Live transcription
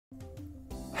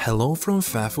Hello from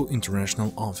FEFU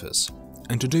International Office,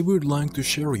 and today we would like to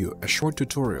share you a short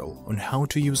tutorial on how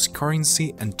to use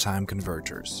currency and time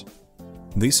converters.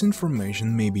 This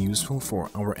information may be useful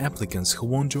for our applicants who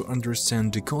want to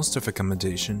understand the cost of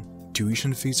accommodation,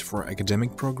 tuition fees for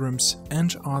academic programs,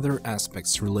 and other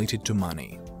aspects related to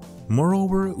money.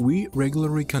 Moreover, we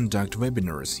regularly conduct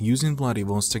webinars using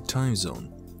Vladivostok time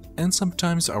zone, and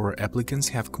sometimes our applicants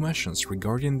have questions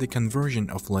regarding the conversion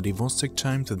of Vladivostok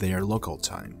time to their local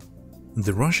time.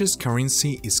 The Russia's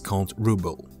currency is called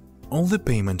ruble. All the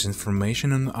payment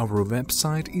information on our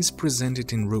website is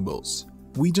presented in rubles.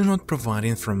 We do not provide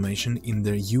information in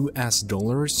the US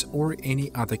dollars or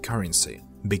any other currency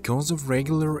because of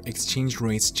regular exchange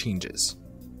rates changes.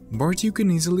 But you can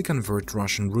easily convert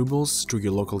Russian rubles to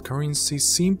your local currency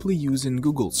simply using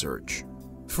Google search.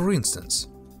 For instance,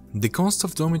 the cost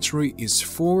of dormitory is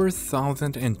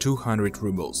 4,200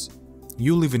 rubles.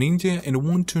 You live in India and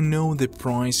want to know the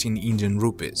price in Indian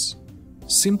rupees.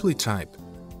 Simply type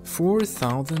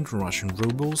 4,000 Russian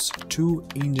rubles to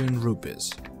Indian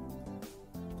rupees,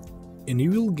 and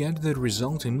you will get the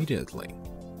result immediately.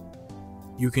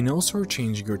 You can also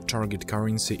change your target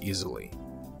currency easily.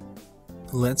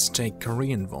 Let's take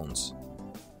Korean wons.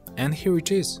 And here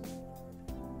it is.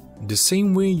 The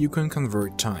same way you can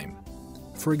convert time.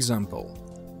 For example,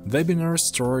 webinar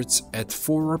starts at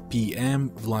 4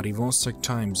 p.m. Vladivostok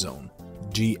time zone,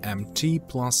 GMT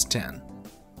 +10.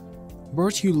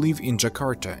 But you live in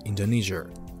Jakarta, Indonesia.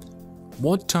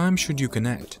 What time should you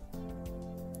connect?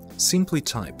 Simply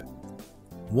type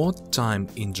 "What time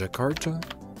in Jakarta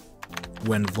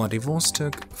when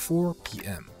Vladivostok 4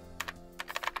 p.m."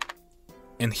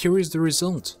 And here is the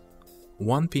result: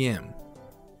 1 p.m.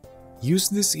 Use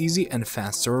this easy and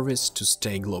fast service to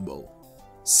stay global.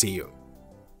 See you.